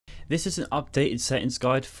This is an updated settings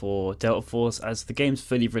guide for Delta Force, as the game's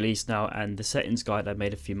fully released now and the settings guide I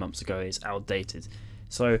made a few months ago is outdated.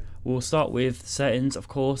 So we'll start with settings, of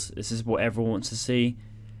course. This is what everyone wants to see.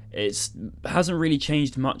 It hasn't really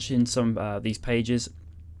changed much in some these pages.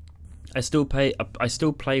 I still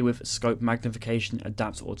play with scope magnification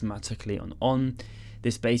adapts automatically on.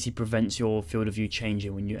 This basically prevents your field of view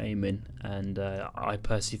changing when you aim in, and I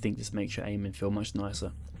personally think this makes your aiming feel much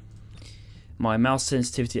nicer. My mouse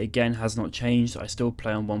sensitivity again has not changed. I still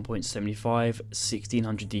play on 1.75,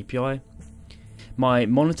 1600 DPI. My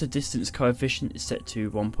monitor distance coefficient is set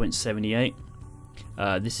to 1.78.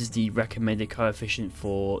 This is the recommended coefficient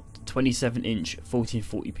for 27-inch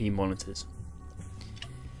 1440p monitors.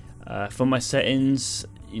 For my settings,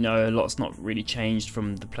 you know, a lot's not really changed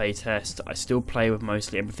from the playtest. I still play with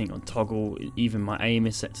mostly everything on toggle. Even my aim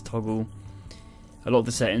is set to toggle. A lot of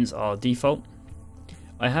the settings are default.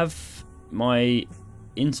 I have my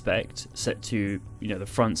inspect set to, you know, the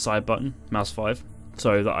front side button, mouse 5,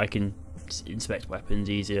 so that I can inspect weapons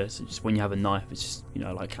easier. So just when you have a knife, it's just, you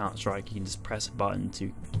know, like Counter-Strike, you can just press a button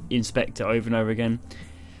to inspect it over and over again.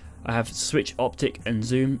 I have switch optic and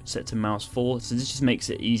zoom set to mouse 4, so this just makes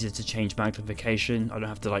it easier to change magnification. I don't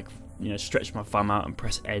have to, like, you know, stretch my thumb out and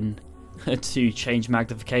press N to change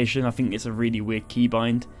magnification. I think it's a really weird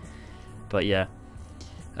keybind, but yeah.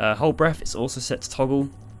 Hold breath is also set to toggle.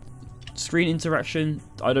 Screen interaction,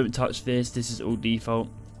 I don't touch this. This is all default.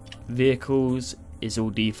 Vehicles is all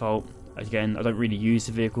default. Again, I don't really use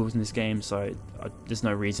the vehicles in this game, so there's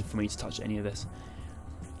no reason for me to touch any of this.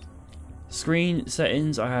 Screen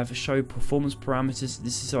settings, I have show performance parameters.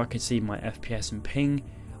 This is so I can see my FPS and ping.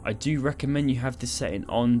 I do recommend you have this setting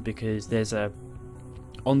on because there's a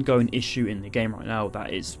ongoing issue in the game right now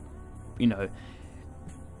that is, you know,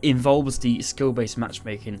 involves the skill-based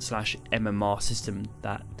matchmaking / MMR system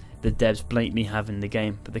that the devs blatantly have in the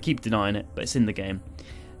game, but they keep denying it, but it's in the game.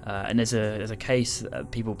 And there's a case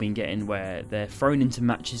that people have been getting where they're thrown into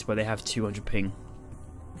matches where they have 200 ping.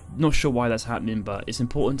 Not sure why that's happening, but it's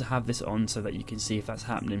important to have this on so that you can see if that's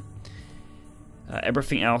happening.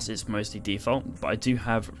 Everything else is mostly default, but I do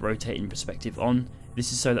have rotating perspective on.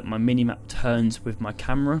 This is so that my minimap turns with my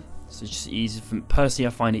camera, so it's just easier for me. Personally,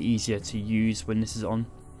 I find it easier to use when this is on.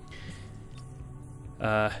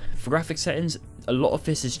 For graphic settings, a lot of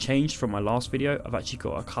this has changed from my last video. I've actually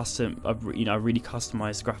got a custom, I really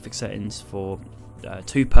customized graphic settings for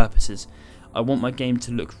two purposes. I want my game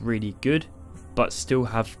to look really good, but still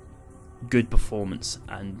have good performance,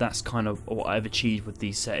 and that's kind of what I've achieved with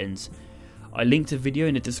these settings. I linked a video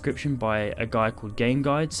in the description by a guy called Game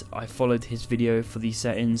Guides. I followed his video for these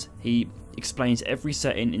settings. He explains every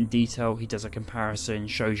setting in detail. He does a comparison,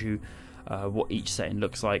 shows you what each setting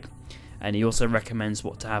looks like. And he also recommends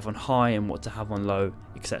what to have on high and what to have on low,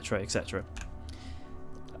 etc, etc.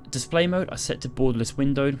 Display mode I set to borderless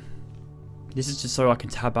windowed. This is just so I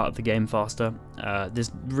can tab out of the game faster.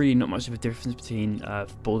 There's really not much of a difference between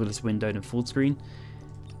borderless windowed and full screen.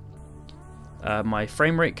 My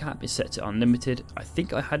frame rate cap is set to unlimited. I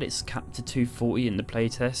think I had it capped to 240 in the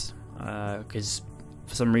playtest, because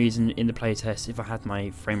for some reason in the playtest, if I had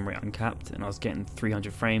my frame rate uncapped and I was getting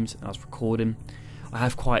 300 frames and I was recording, I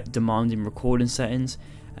have quite demanding recording settings,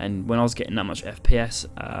 and when I was getting that much FPS,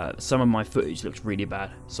 some of my footage looks really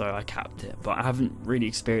bad, so I capped it. But I haven't really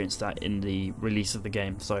experienced that in the release of the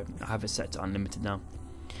game, so I have it set to unlimited now.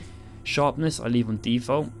 Sharpness I leave on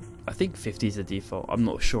default. I think 50 is the default, I'm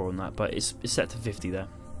not sure on that, but it's set to 50 there.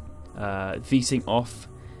 VSync off.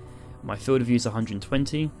 My field of view is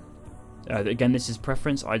 120. Again, this is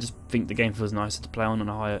preference. I just think the game feels nicer to play on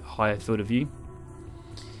a higher field of view.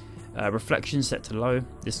 Reflection set to low.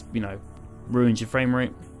 This, you know, ruins your frame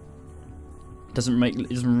rate. Doesn't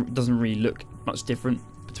really look much different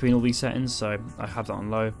between all these settings, so I have that on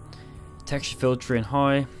low. Texture filtering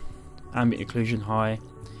high. Ambient occlusion high.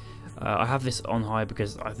 I have this on high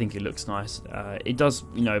because I think it looks nice. It does,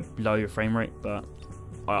 you know, lower your frame rate, but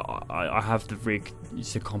I have the rig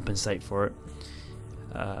to compensate for it.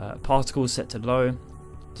 Particles set to low.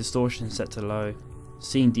 Distortion set to low.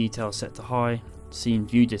 Scene detail set to high. Scene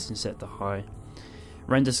view distance set to high.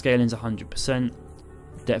 Render scaling is 100%.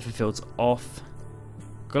 Depth of field's off.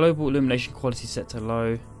 Global illumination quality set to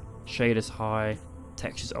low. Shaders high.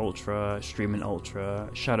 Textures ultra. Streaming ultra.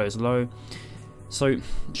 Shadows low. So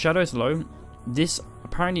shadows low. This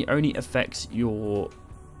apparently only affects your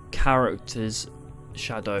character's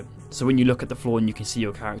shadow. So when you look at the floor and you can see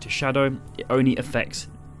your character's shadow, it only affects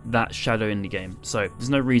that shadow in the game, so there's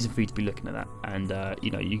no reason for you to be looking at that, and you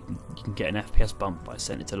know, you can get an FPS bump by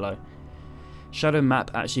setting it to low. Shadow map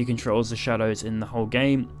actually controls the shadows in the whole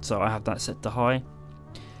game, so I have that set to high.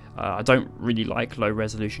 I don't really like low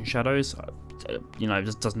resolution shadows, you know, it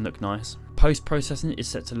just doesn't look nice. Post processing is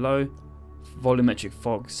set to low, volumetric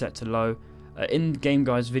fog set to low. In Game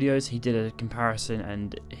Guy's videos he did a comparison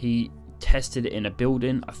and he tested it in a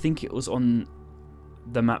building. I think it was on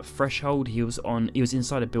the map Threshold. He was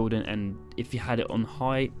inside a building, and if you had it on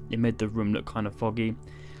high it made the room look kind of foggy.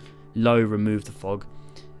 Low removed the fog,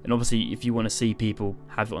 and obviously if you want to see people,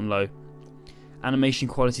 have it on low. Animation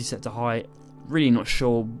quality set to high. Really not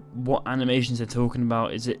sure what animations they're talking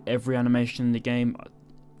about. Is it every animation in the game?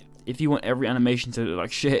 If you want every animation to look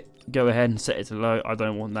like shit, go ahead and set it to low. I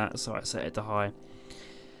don't want that, so I set it to high.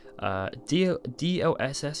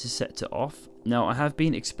 DLSS is set to off. Now I have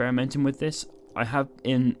been experimenting with this. I have,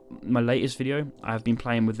 in my latest video, I have been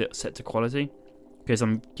playing with it set to quality, because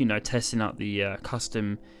I'm, you know, testing out the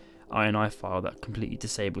custom INI file that completely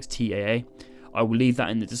disables TAA. I will leave that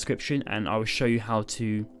in the description, and I will show you how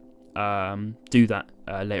to do that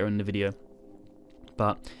later in the video.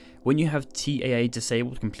 But when you have TAA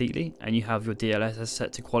disabled completely and you have your DLSS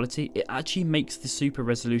set to quality, it actually makes the super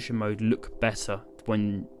resolution mode look better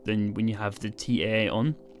than when you have the TAA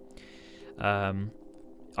on.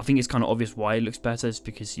 I think it's kind of obvious why it looks better. It's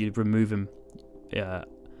because you're removing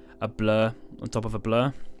a blur on top of a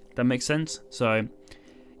blur. That makes sense. So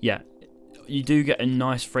yeah, you do get a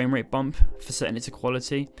nice frame rate bump for setting it to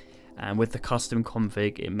quality, and with the custom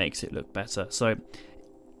config it makes it look better. So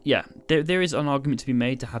yeah, there is an argument to be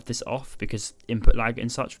made to have this off because input lag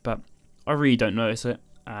and such, but I really don't notice it,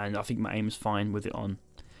 and I think my aim is fine with it on.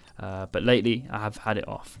 But lately I have had it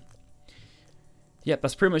off. Yep,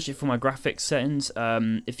 that's pretty much it for my graphics settings.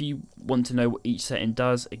 If you want to know what each setting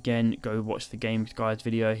does, again, go watch the Game Guy's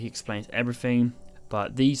video. He explains everything.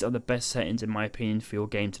 But these are the best settings in my opinion for your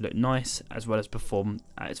game to look nice as well as perform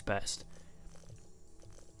at its best.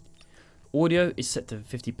 Audio is set to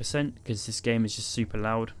 50% because this game is just super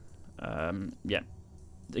loud. Yeah,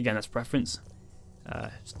 again, that's preference.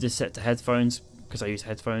 This is set to headphones because I use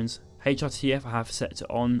headphones. HRTF I have set to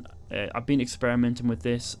on. I've been experimenting with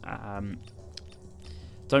this.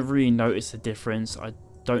 Don't really notice the difference. I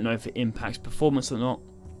don't know if it impacts performance or not.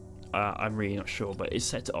 I'm really not sure, but it's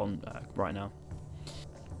set to on right now.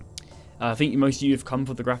 I think most of you have come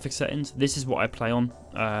for the graphics settings. This is what I play on.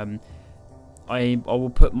 I will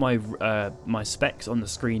put my my specs on the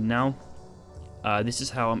screen now. This is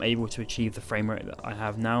how I'm able to achieve the frame rate that I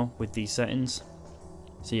have now with these settings.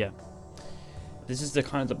 So yeah, this is the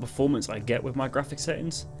kind of the performance I get with my graphics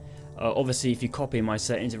settings. Obviously, if you copy my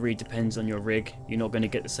settings, it really depends on your rig. You're not going to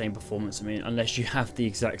get the same performance. I mean, unless you have the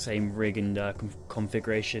exact same rig and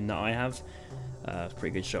configuration that I have. It's a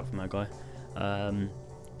pretty good shot from that guy.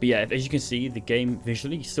 But yeah, as you can see, the game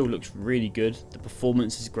visually still looks really good. The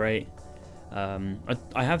performance is great.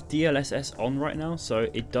 I have DLSS on right now, so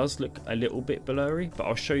it does look a little bit blurry, but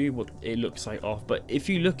I'll show you what it looks like off. But if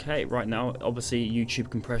you look at it right now, obviously YouTube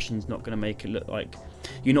compression is not going to make it look like,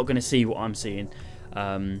 you're not going to see what I'm seeing.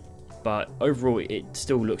 But overall it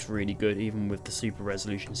still looks really good even with the super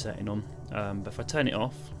resolution setting on. But if I turn it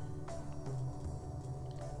off,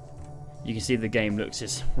 you can see the game looks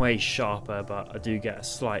just way sharper, but I do get a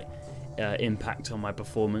slight impact on my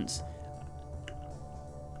performance.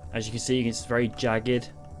 As you can see, it's very jagged.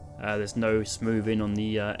 There's no smoothing on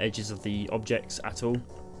the edges of the objects at all,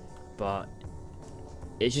 but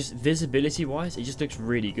it's just visibility wise it just looks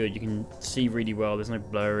really good. You can see really well, there's no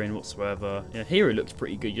blurring whatsoever. Yeah, here it looks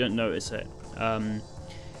pretty good, you don't notice it.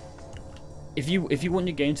 If you want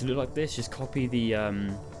your game to look like this, just copy the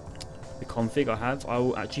config I have. I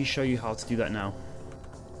will actually show you how to do that now.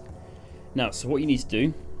 So what you need to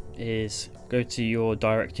do is go to your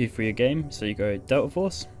directory for your game. So you go Delta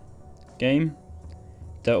Force, game,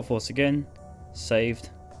 Delta Force again,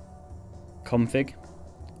 saved, config,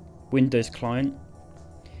 Windows client,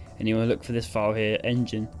 and you want to look for this file here,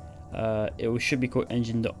 engine. It should be called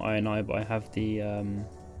Engine.ini, but I have the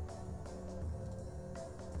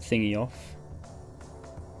thingy off.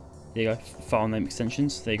 There you go, file name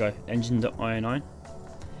extensions. There you go, Engine.ini.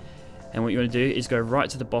 And what you want to do is go right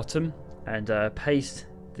to the bottom and paste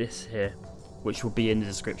this here, which will be in the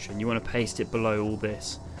description. You want to paste it below all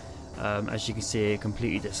this. As you can see, it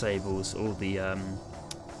completely disables all the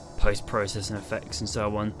post-processing effects and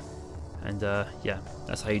so on. And yeah,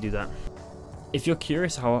 that's how you do that. If you're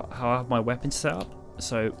curious how I have my weapon set up,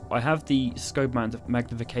 so I have the scope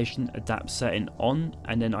magnification adapt setting on,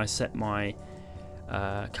 and then I set my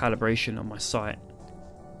calibration on my sight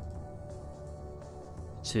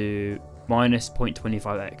to minus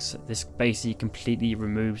 0.25x. This basically completely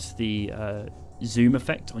removes the zoom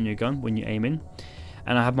effect on your gun when you aim in.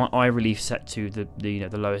 And I have my eye relief set to the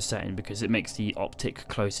lowest setting because it makes the optic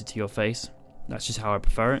closer to your face. That's just how I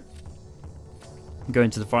prefer it. Go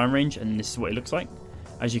into the firing range, and this is what it looks like.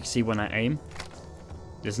 As you can see when I aim,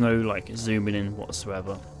 there's no like zooming in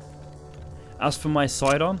whatsoever. As for my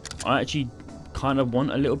sidearm, I actually kind of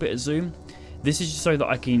want a little bit of zoom. This is just so that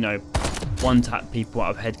I can, you know, one tap people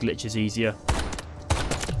out of head glitches easier.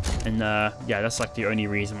 And yeah, that's like the only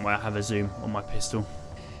reason why I have a zoom on my pistol.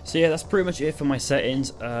 So yeah, that's pretty much it for my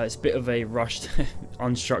settings. It's a bit of a rushed,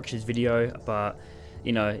 unstructured video, but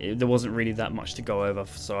you know, there wasn't really that much to go over,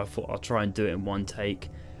 so I thought I'll try and do it in one take.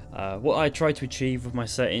 What I try to achieve with my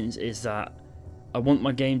settings is that I want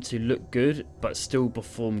my game to look good but still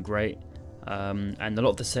perform great. And a lot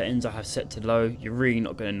of the settings I have set to low, you're really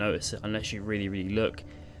not going to notice it unless you really look.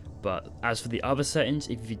 But as for the other settings,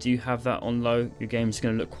 if you do have that on low, your game's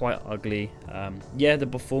going to look quite ugly. Yeah, the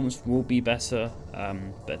performance will be better,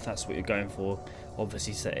 but if that's what you're going for,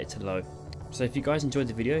 obviously set it to low. So if you guys enjoyed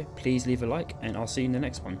the video, please leave a like, and I'll see you in the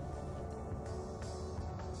next one.